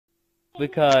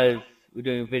because we're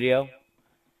doing a video.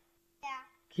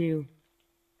 Q.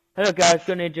 Hello guys,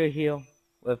 Go Ninja here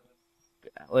with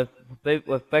with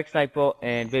with Beck Sniper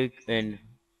and Big and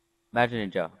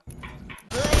Magic Ninja.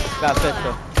 Got a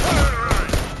pistol.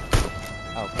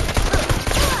 Oh.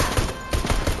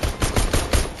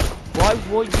 Why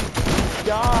would you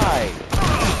die?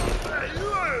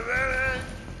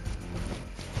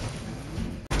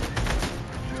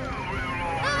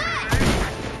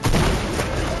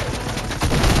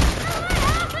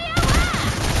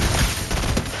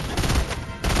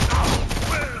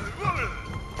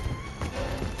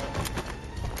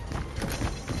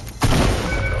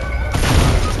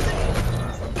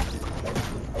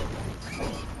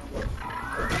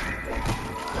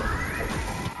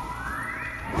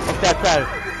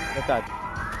 That's that.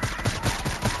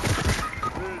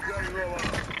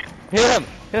 Heal him!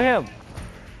 Heal him!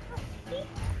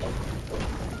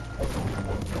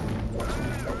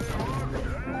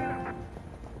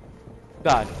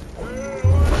 God.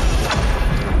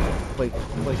 Wait.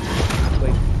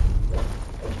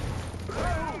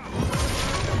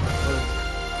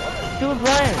 Dude,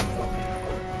 run!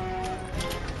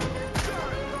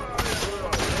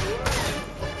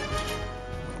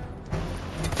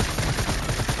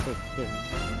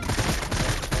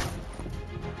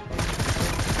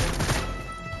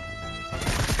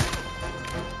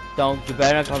 Don't, you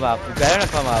better not come up. You better not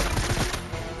come up.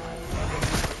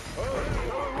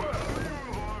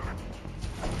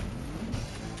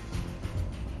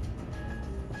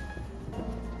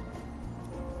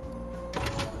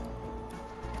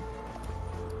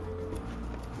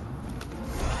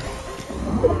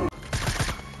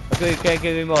 Okay, you can't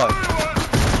give me more.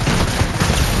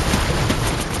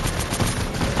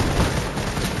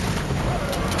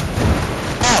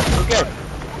 Oh, we're good.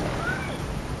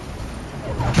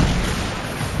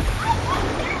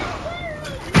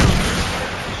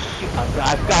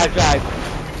 I've got to drive.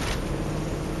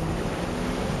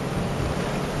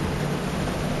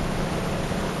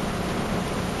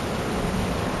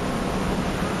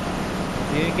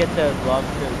 You didn't get the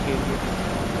lobster achievement.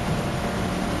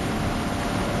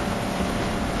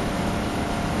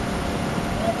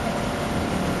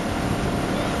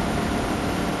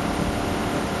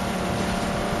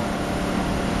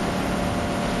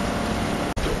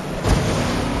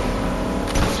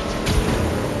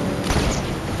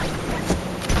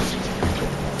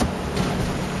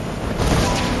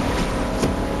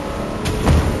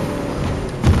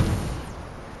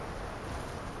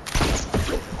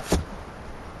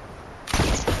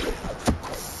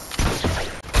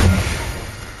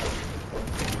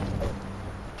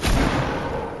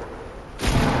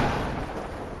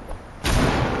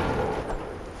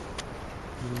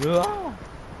 Oh,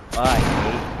 I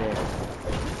hate this.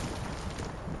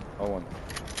 Oh, one.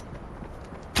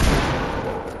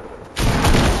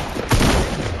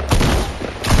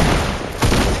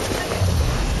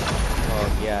 Oh,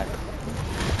 yeah.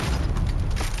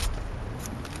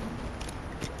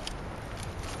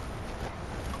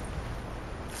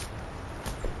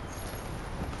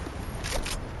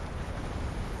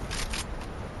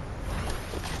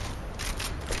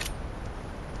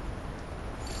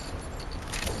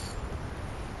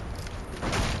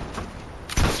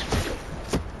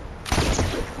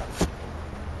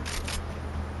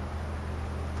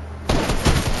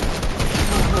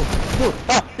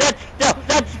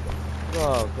 That's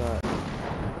oh god.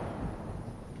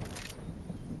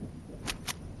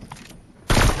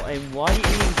 And why are you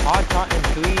eating hot at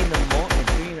 3 in the morning and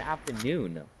 3 in the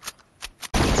afternoon?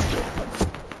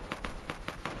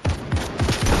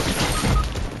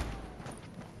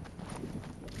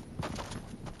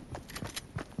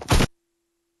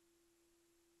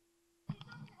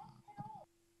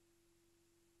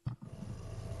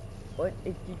 What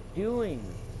is he doing?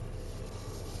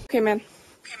 Okay, man.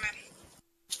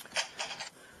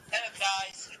 Hello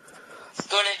guys,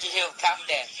 Go Ninja here with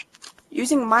Countdown.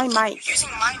 Using my mic.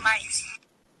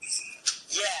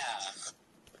 Yeah.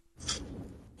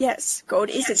 Yes, Gold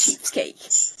is a cheapskate.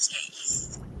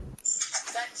 It's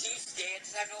not Tuesday, I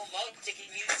just have no emotes to can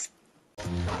use.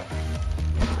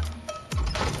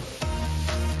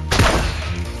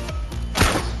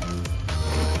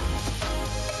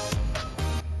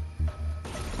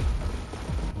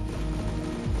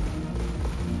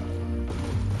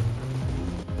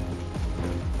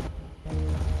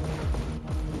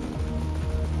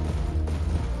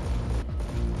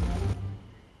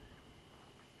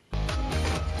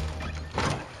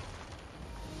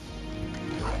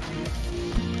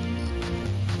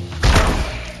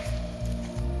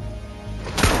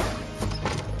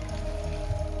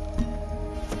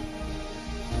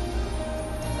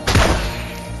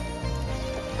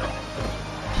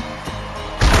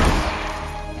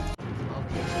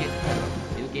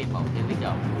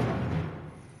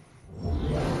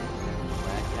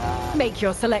 make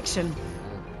your selection.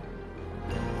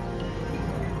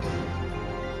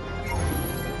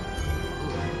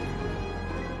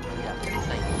 Yeah,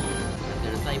 the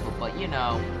disciple, but you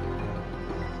know,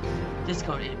 this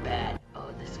code ain't bad. Oh,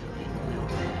 this code ain't real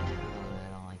bad. Oh, I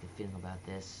don't like the feeling about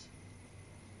this.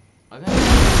 Okay.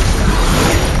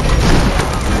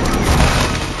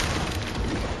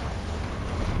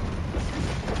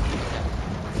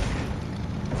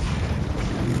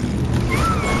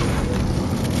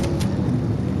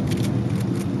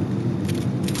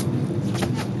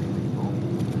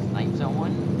 Snipe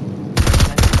someone.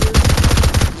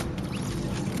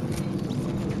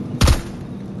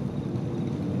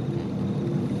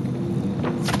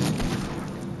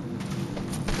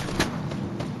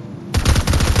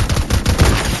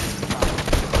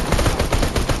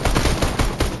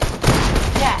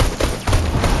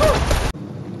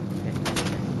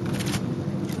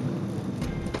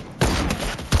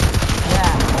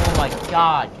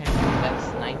 God, can you that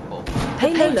sniper?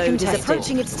 Payload is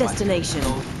approaching its destination.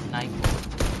 Sniper.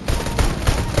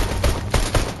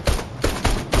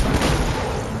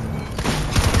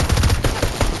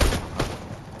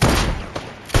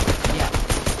 Yeah.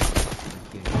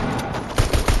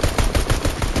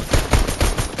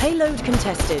 Payload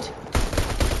contested.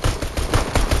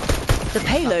 The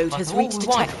payload has reached a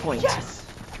checkpoint. Yes.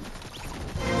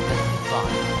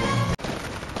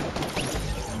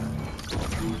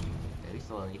 Very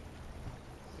slowly.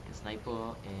 Like a sniper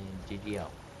and GGO.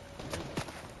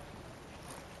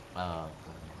 How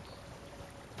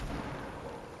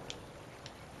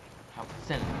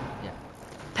percent? Yeah.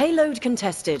 Payload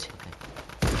contested.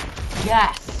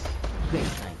 Yes. Great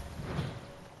snipe.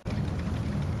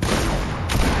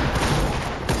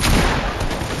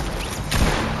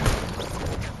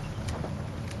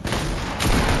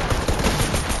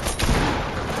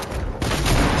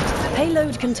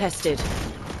 Payload contested.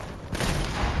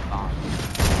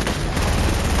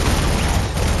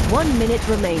 1 minute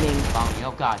remaining. Bombing,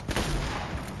 oh god.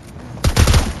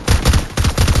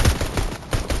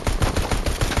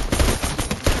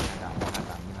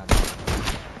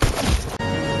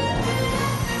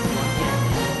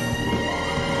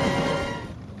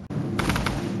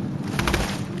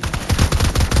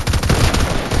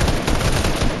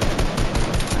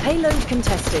 Payload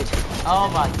contested. Oh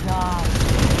my god.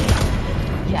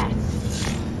 Yes.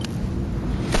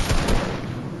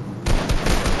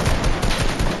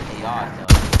 They are so.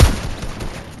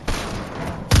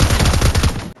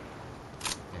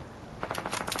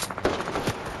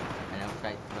 I know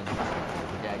right from the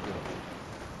what did I do?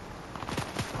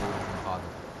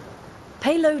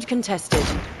 Payload contested.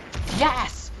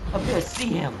 Yes! I'm gonna see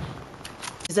him!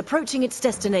 Is approaching its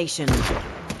destination.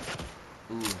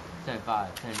 Ooh, 75,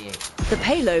 78. The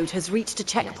payload has reached a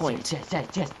checkpoint.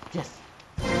 Yes.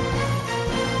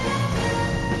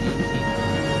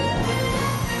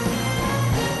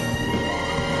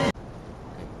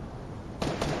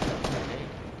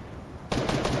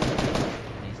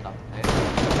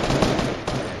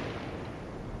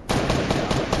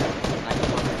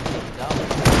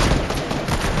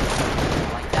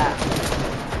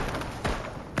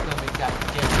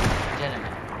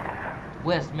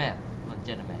 Will Smith,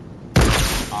 legitimate.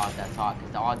 Oh, that's hot,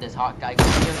 because all this hot guy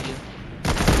can kill you.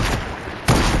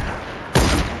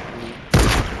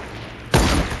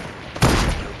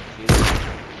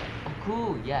 Oh,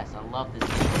 cool, yes, I love this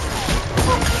game.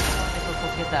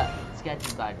 Let's get that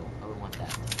sketching title. I would want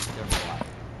that. Don't know why.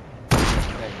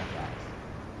 Very nice.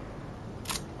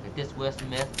 Like this Will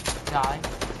Smith guy,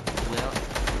 Will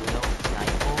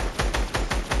Sniper.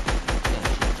 Gonna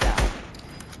shoot down.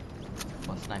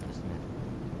 Or Sniper Smith.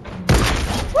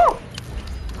 Woo!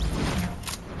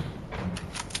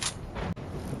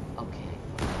 Okay.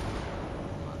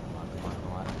 Come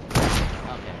on.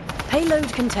 Okay. Payload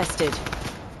contested.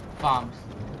 Bombs.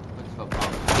 Looks for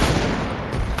bombs.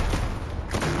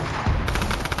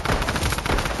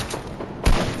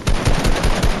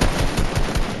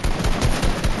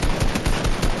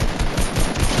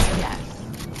 Yes.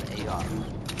 The AR.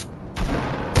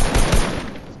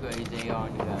 Let's go use AR on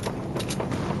you guys. I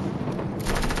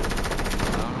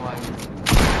don't know why you...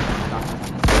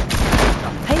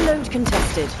 Payload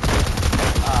contested.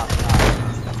 Oh, God.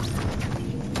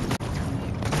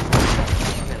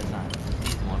 Okay, that's not an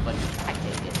easy one, but I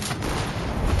take it.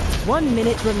 1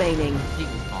 minute remaining. He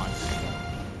was gone.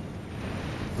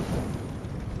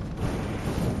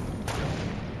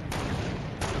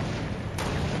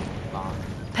 Bomb.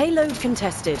 Payload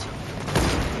contested.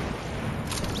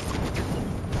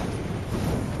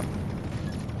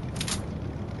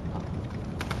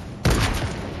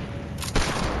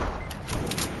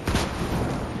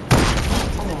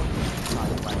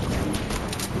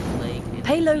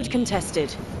 Payload contested.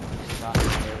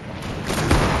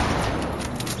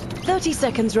 30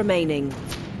 seconds remaining.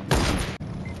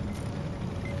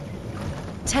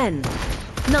 10,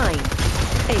 9,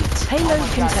 8. Payload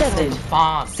contested.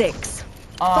 6,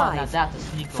 Oh, now 5, that's a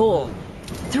sneaky 4, move.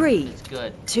 3, It's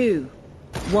good. 2,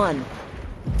 1.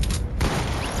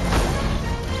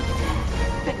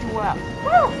 Victor well.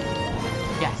 Woo!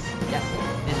 Yes, yes.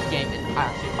 This game is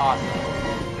actually awesome.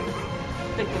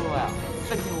 Victor well.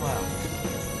 Victor well.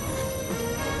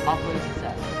 Operation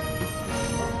success.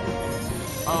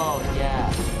 Oh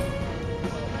yeah.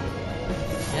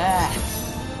 Yes.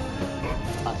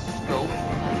 A scope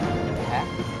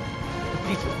impact. The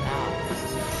future now.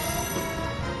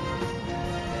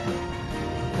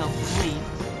 Complete.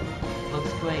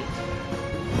 Looks great.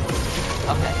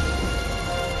 Okay.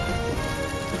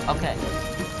 Okay.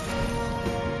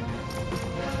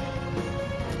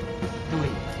 3, 2,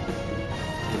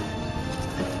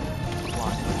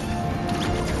 1.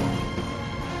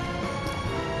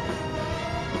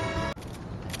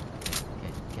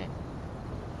 Okay. Okay.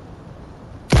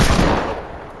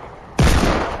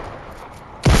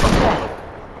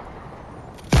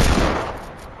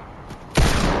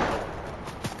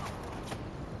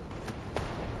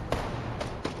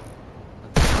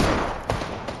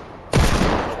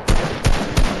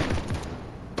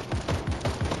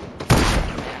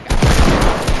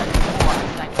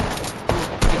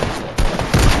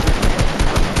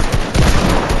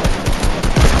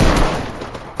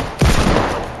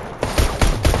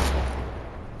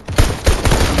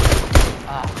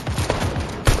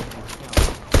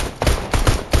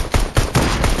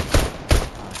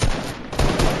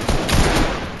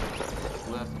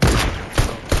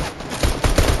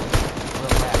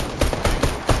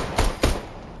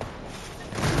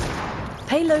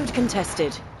 Payload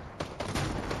contested.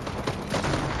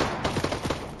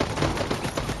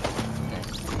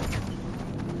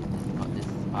 This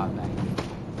is far back.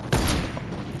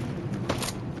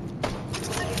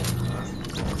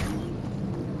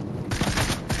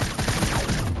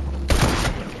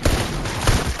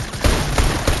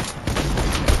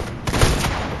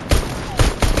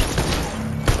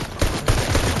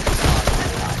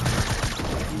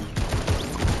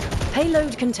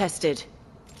 Payload contested.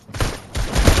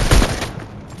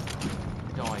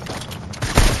 Don't worry, guys.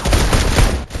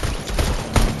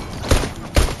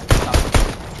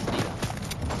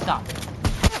 Stop.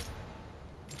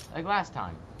 Like last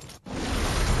time.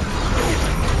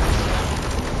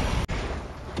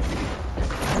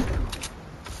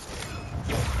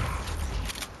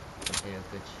 Yeah,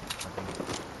 good.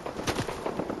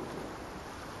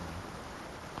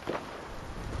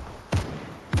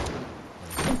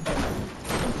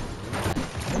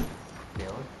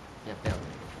 Build? Yeah, build.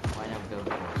 Why not build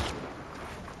first?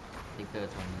 I think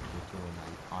that's when you do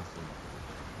like awesome.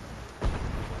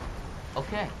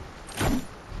 Okay.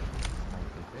 My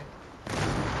favorite.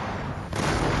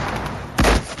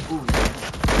 Ooh.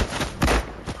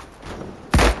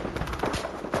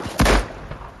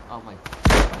 Oh my.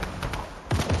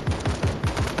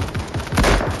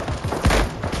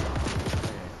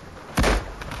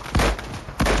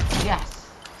 Yes!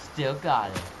 Still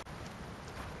got it.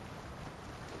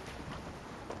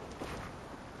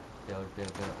 Build.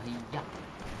 Yeah.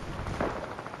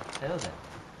 Build it.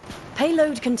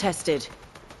 Payload contested.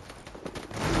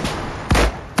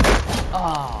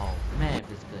 Oh, man, it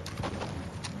feels good.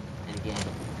 In a game, in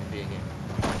a video game.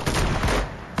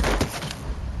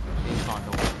 Big fun to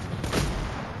watch.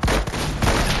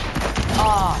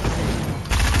 Oh,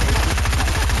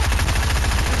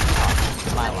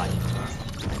 my life.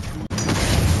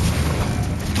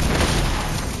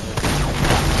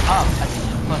 Oh, I see.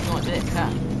 Plus one, this, huh?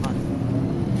 Fun.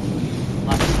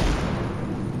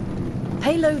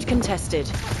 Payload contested.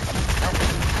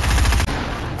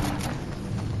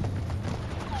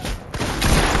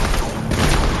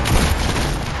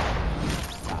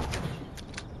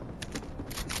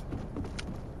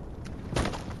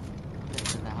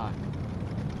 Isn't that hard?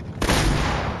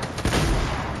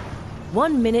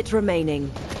 1 minute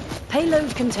remaining.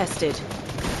 Payload contested.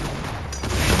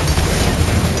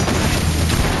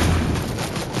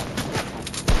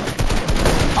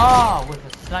 Oh, with a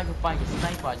sniper fighting a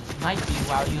sniper, I just snipe you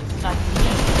while you're sniping me.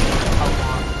 Oh,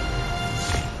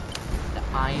 the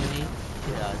irony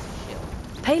does kill.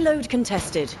 Payload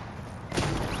contested.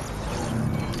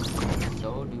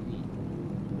 So do we.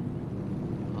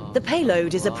 The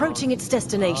payload is approaching its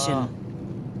destination.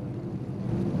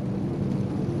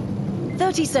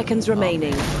 30 seconds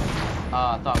remaining.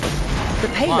 I thought. The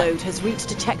payload has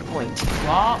reached a checkpoint.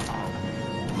 Well,